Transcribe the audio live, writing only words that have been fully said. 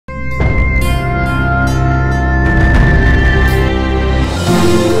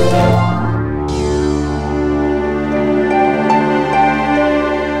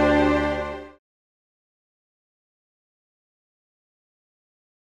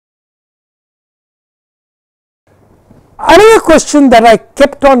Another question that I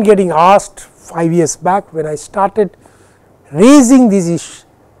kept on getting asked 5 years back when I started raising these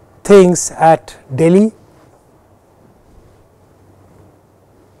things at Delhi,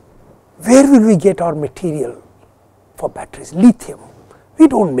 where will we get our material for batteries? Lithium. We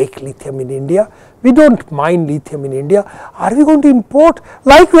do not make lithium in India, we do not mine lithium in India. Are we going to import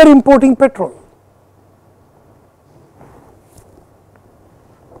like we are importing petrol?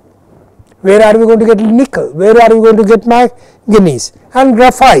 Where are we going to get nickel? Where are we going to get manganese and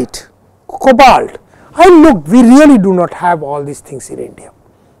graphite, cobalt? I looked, we really do not have all these things in India,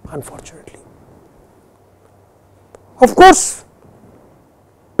 unfortunately. Of course,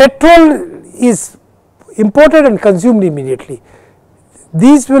 petrol is imported and consumed immediately.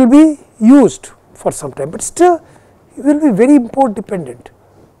 These will be used for some time, but still it will be very import dependent.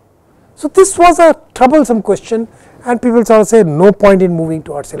 So, this was a troublesome question, and people sort of say no point in moving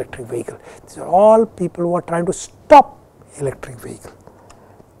towards electric vehicle. These are all people who are trying to stop electric vehicle.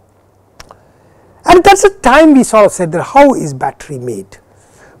 And that is the time we sort of said that how is battery made.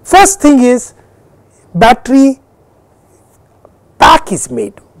 First thing is battery pack is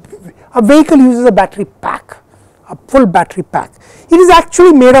made. A vehicle uses a battery pack, a full battery pack. It is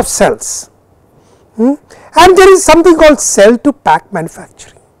actually made of cells, and there is something called cell to pack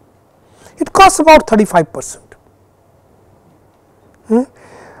manufacturing. It costs about 35%.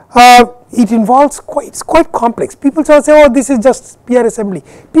 It involves it's quite complex. People sort of say, oh, this is just PR assembly.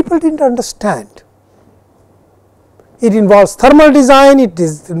 People did not understand. It involves thermal design, it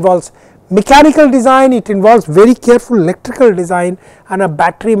involves mechanical design, it involves very careful electrical design and a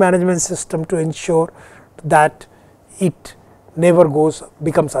battery management system to ensure that it never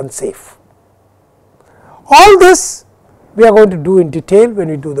becomes unsafe. All this we are going to do in detail when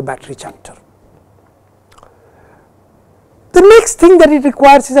we do the battery chapter. The next thing that it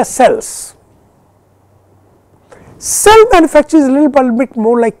requires is a cells. Cell manufacture is a little bit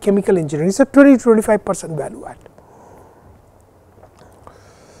more like chemical engineering, it is a 20-25% value add.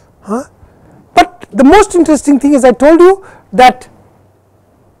 But the most interesting thing is I told you that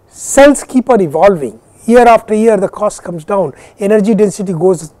cells keep on evolving, year after year the cost comes down, energy density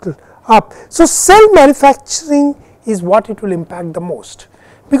goes up. So, cell manufacturing is what it will impact the most,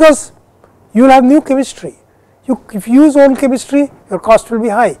 because you will have new chemistry. If you use old chemistry, your cost will be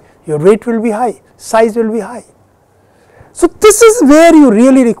high, your weight will be high, size will be high. So, this is where you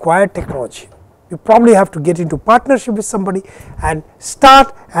really require technology. You probably have to get into partnership with somebody and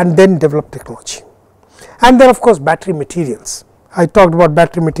start and then develop technology. And then of course, battery materials. I talked about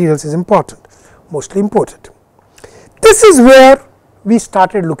battery materials is important, mostly imported. This is where we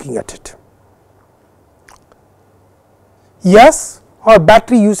started looking at it. Yes, our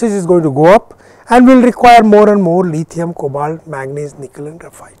battery usage is going to go up and will require more and more lithium, cobalt, manganese, nickel and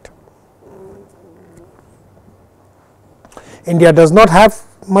graphite. India does not have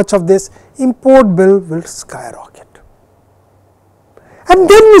much of this, import bill will skyrocket. And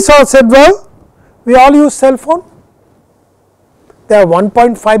then we said, well, we all use cell phone. There are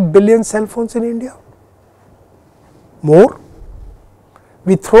 1.5 billion cell phones in India, more.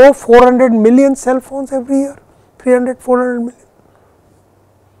 We throw 400 million cell phones every year, 300, 400 million.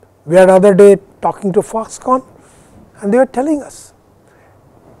 We had other day talking to Foxconn and they were telling us,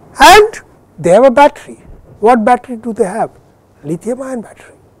 and they have a battery. What battery do they have? Lithium ion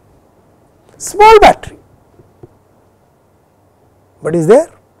battery, small battery, but is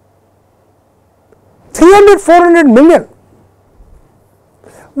there 300, 400 million.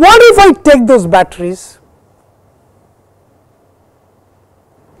 What if I take those batteries,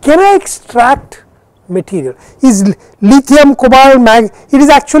 can I extract material? Is lithium, cobalt, it is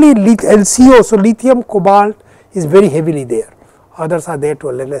actually LCO, so lithium, cobalt is very heavily there, others are there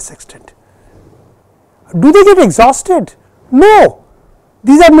to a less extent. Do they get exhausted? No,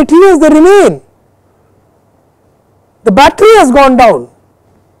 these are materials, they remain. The battery has gone down,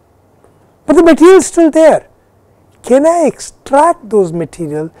 but the material is still there. Can I extract those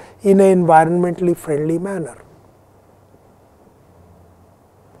materials in an environmentally friendly manner?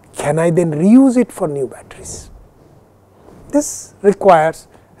 Can I then reuse it for new batteries? This requires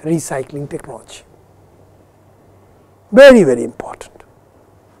recycling technology, very, very important.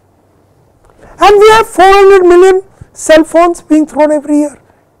 And we have 400 million cell phones being thrown every year,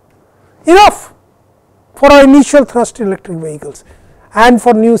 enough for our initial thrust in electric vehicles and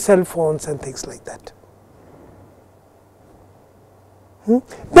for new cell phones and things like that. Then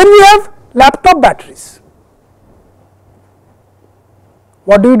we have laptop batteries.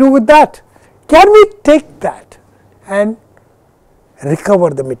 What do we do with that? Can we take that and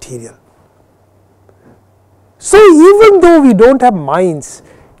recover the material? So, even though we do not have mines,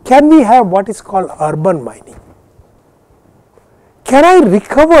 can we have what is called urban mining? can I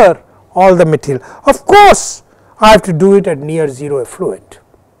recover all the material? Of course, I have to do it at near zero effluent.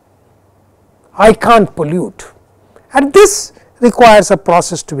 I can't pollute, and this requires a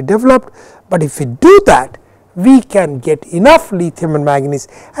process to be developed, but if we do that, we can get enough lithium and manganese,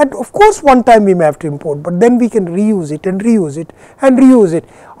 and of course one time we may have to import, but then we can reuse it and reuse it and reuse it.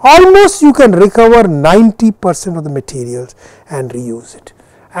 Almost you can recover 90% of the materials and reuse it,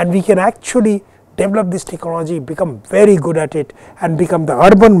 and we can actually develop this technology, become very good at it, and become the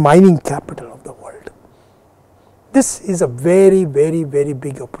urban mining capital of the world. This is a very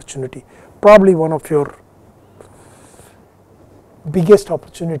big opportunity, probably one of your biggest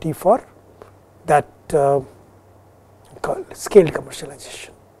opportunity for that scaled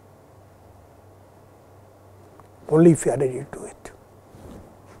commercialization, only if you are ready to do it.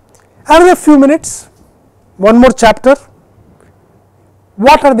 Another few minutes, one more chapter.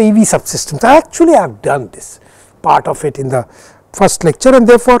 What are the EV subsystems? I have done this part of it in the first lecture, and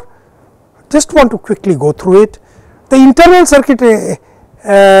therefore just want to quickly go through it. The internal circuit,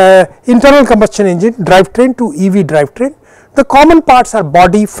 internal combustion engine, drivetrain to EV drivetrain. The common parts are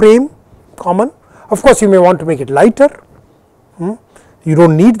body, frame, common. Of course, you may want to make it lighter. You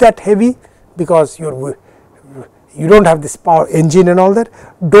don't need that heavy because you don't have this power engine and all that.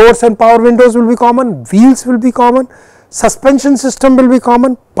 Doors and power windows will be common, wheels will be common, suspension system will be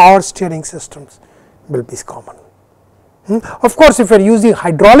common, power steering systems will be common. Of course, if you are using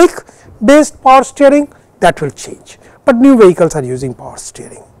hydraulic based power steering, that will change, but new vehicles are using power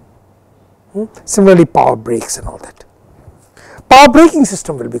steering. Similarly, power brakes and all that. Power braking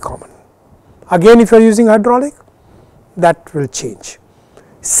system will be common. Again, if you are using hydraulic, that will change.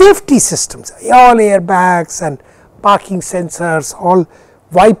 Safety systems, all airbags and parking sensors, all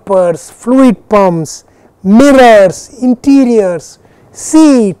wipers, fluid pumps, mirrors, interiors,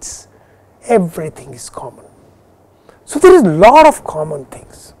 seats, everything is common. So, there is a lot of common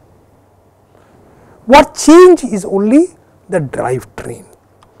things. What change is only the drivetrain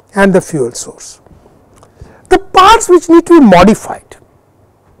and the fuel source. The parts which need to be modified,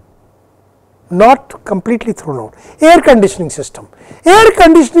 not completely thrown out. Air conditioning system. Air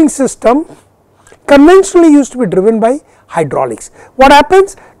conditioning system conventionally used to be driven by hydraulics. What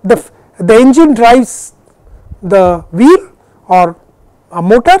happens? The engine drives the wheel or a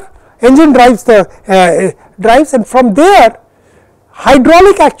motor, engine drives the drives, and from there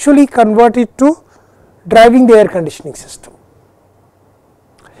hydraulic actually convert it to driving the air conditioning system.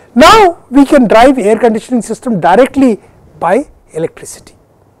 Now we can drive air conditioning system directly by electricity,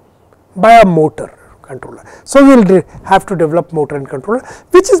 by a motor controller. So, we will have to develop motor and controller,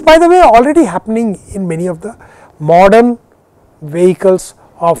 which is by the way already happening in many of the modern vehicles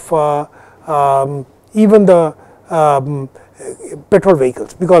of even the petrol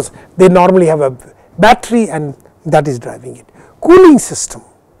vehicles, because they normally have a battery and that is driving it. Cooling system,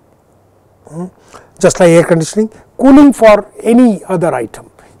 just like air conditioning, cooling for any other item.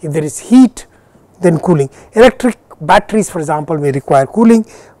 If there is heat, then cooling. Electric batteries, for example, may require cooling,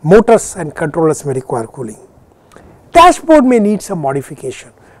 motors and controllers may require cooling. Dashboard may need some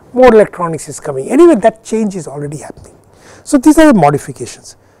modification, more electronics is coming, anyway that change is already happening. So, these are the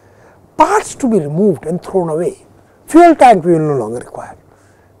modifications. Parts to be removed and thrown away. Fuel tank we will no longer require,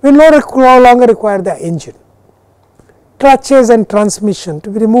 we will no longer require the engine. Clutches and transmission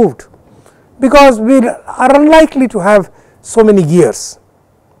to be removed, because we are unlikely to have so many gears.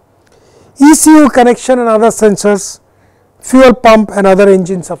 ECU connection and other sensors, fuel pump and other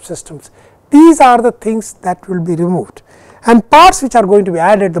engine subsystems, these are the things that will be removed, and parts which are going to be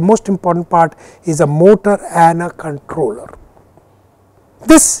added. The most important part is a motor and a controller.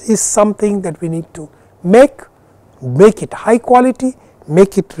 This is something that we need to make it high quality,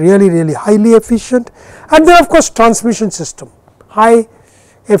 make it really highly efficient, and then of course transmission system, high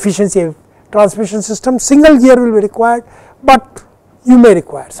efficiency transmission system. Single gear will be required, but you may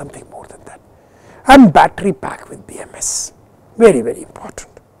require something more than that, and battery pack with BMS, very important.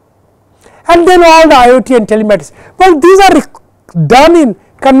 And then all the IoT and telematics, well these are done in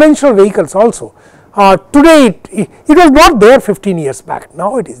conventional vehicles also. Today it was not there 15 years back,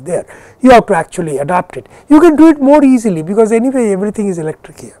 now it is there, you have to actually adapt it. You can do it more easily because anyway everything is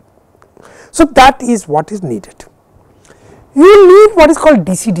electric here. So, that is what is needed. You need what is called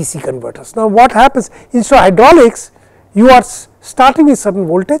DC-DC converters. Now, what happens instead of hydraulics, you are starting with certain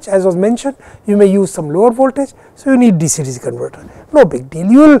voltage, as was mentioned, you may use some lower voltage. So, you need DC-DC converter, no big deal.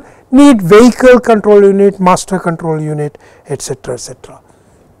 You will need vehicle control unit, master control unit, etc., etc.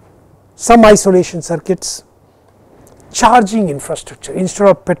 Some isolation circuits, charging infrastructure instead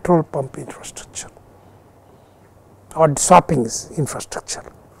of petrol pump infrastructure or swapping infrastructure,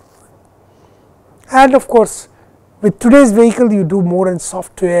 and of course, With today's vehicle you do more in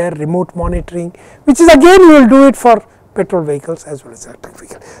software, remote monitoring, which is again you will do it for petrol vehicles as well as electric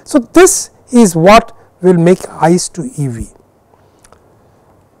vehicles. So, this is what will make ICE to EV.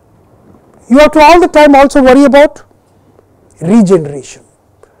 You have to all the time also worry about regeneration.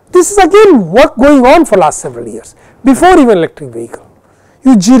 This is again work going on for last several years, before even electric vehicle.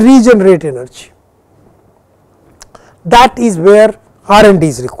 You regenerate energy. That is where R&D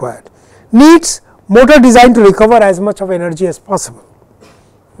is required. Needs motor design to recover as much of energy as possible.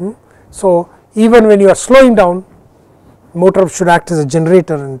 So, even when you are slowing down, motor should act as a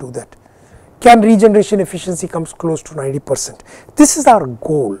generator and do that. Can regeneration efficiency comes close to 90%. This is our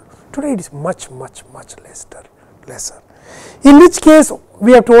goal. Today it is much lesser. In which case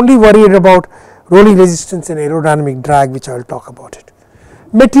we have to only worry about rolling resistance and aerodynamic drag, which I will talk about it.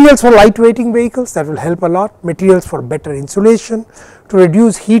 Materials for lightweighting vehicles, that will help a lot. Materials for better insulation to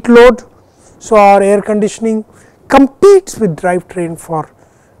reduce heat load. So, our air conditioning competes with drivetrain for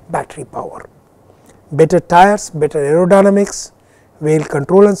battery power. Better tires, better aerodynamics, wheel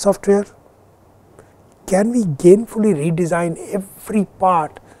control and software. Can we gainfully redesign every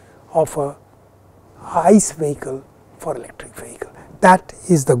part of a ICE vehicle for electric vehicle? That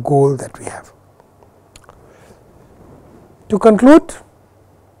is the goal that we have. To conclude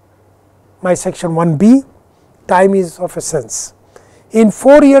my section 1B, time is of essence. In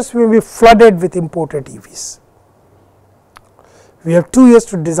 4 years we will be flooded with imported EVs. We have 2 years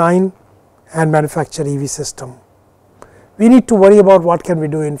to design and manufacture EV system. We need to worry about what can we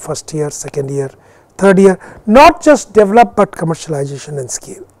do in first year, second year, third year, not just develop but commercialization and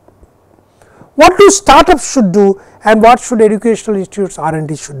scale. What do startups should do and what should educational institutes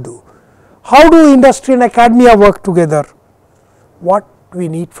R&D should do? How do industry and academia work together? What we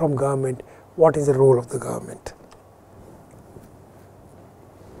need from government? What is the role of the government?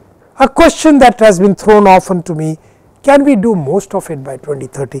 A question that has been thrown often to me, can we do most of it by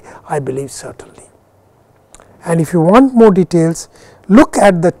 2030? I believe certainly. And if you want more details, look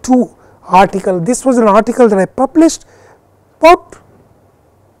at the 2 articles. This was an article that I published about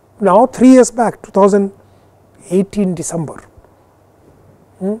now 3 years back, 2018 December,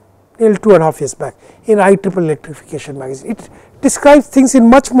 nearly 2.5 years back in IEEE Electrification magazine. It describes things in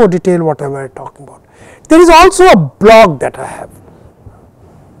much more detail what I was talking about. There is also a blog that I have,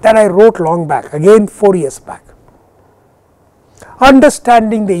 that I wrote long back, again 4 years back,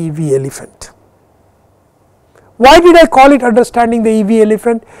 Understanding the EV Elephant. Why did I call it Understanding the EV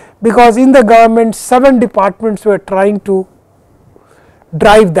Elephant? Because in the government 7 departments were trying to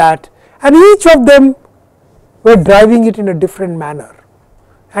drive that, and each of them were driving it in a different manner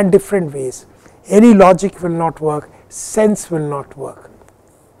and different ways. Any logic will not work, sense will not work.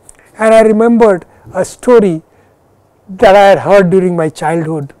 And I remembered a story that I had heard during my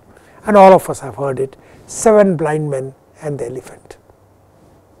childhood, and all of us have heard it, 7 blind men and the elephant.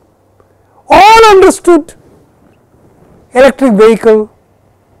 All understood electric vehicle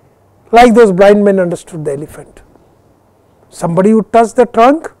like those blind men understood the elephant. Somebody who touched the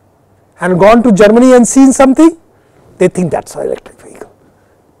trunk and gone to Germany and seen something, they think that is an electric vehicle.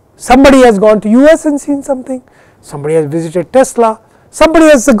 Somebody has gone to US and seen something, somebody has visited Tesla, somebody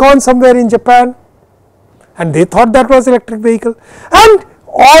has gone somewhere in Japan and they thought that was electric vehicle, and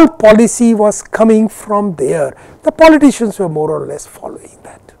all policy was coming from there. The politicians were more or less following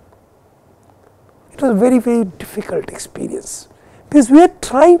that. It was a very difficult experience, because we are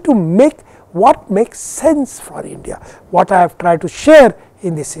trying to make what makes sense for India, what I have tried to share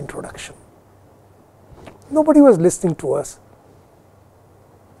in this introduction. Nobody was listening to us.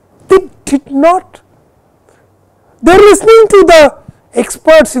 They did not. They are listening to the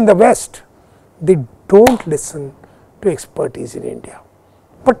experts in the West. They do not listen to expertise in India,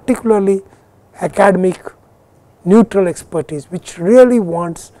 particularly academic neutral expertise which really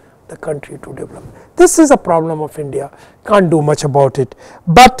wants the country to develop. This is a problem of India, can't do much about it,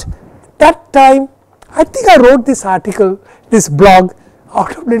 but that time I think I wrote this article, this blog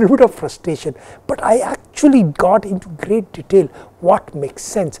out of a little bit of frustration, but I actually got into great detail what makes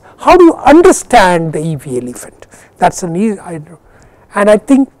sense. How do you understand the EV elephant? That is an easy, and I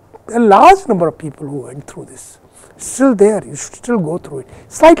think a large number of people who went through this, still there, you should still go through it,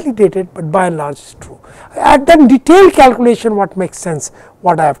 slightly dated but by and large it is true. I had done detailed calculation what makes sense,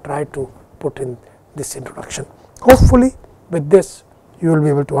 what I have tried to put in this introduction. Hopefully with this you will be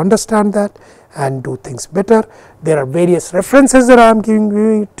able to understand that and do things better. There are various references that I am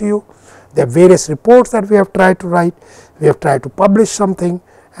giving to you, there are various reports that we have tried to write, we have tried to publish something,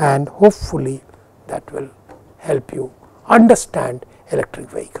 and hopefully that will help you understand electric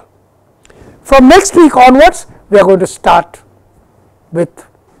vehicle. From next week onwards we are going to start with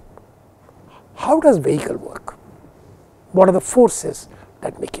how does vehicle work. what are the forces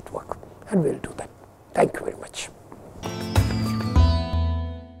that make it work, and we will do that. Thank you very much.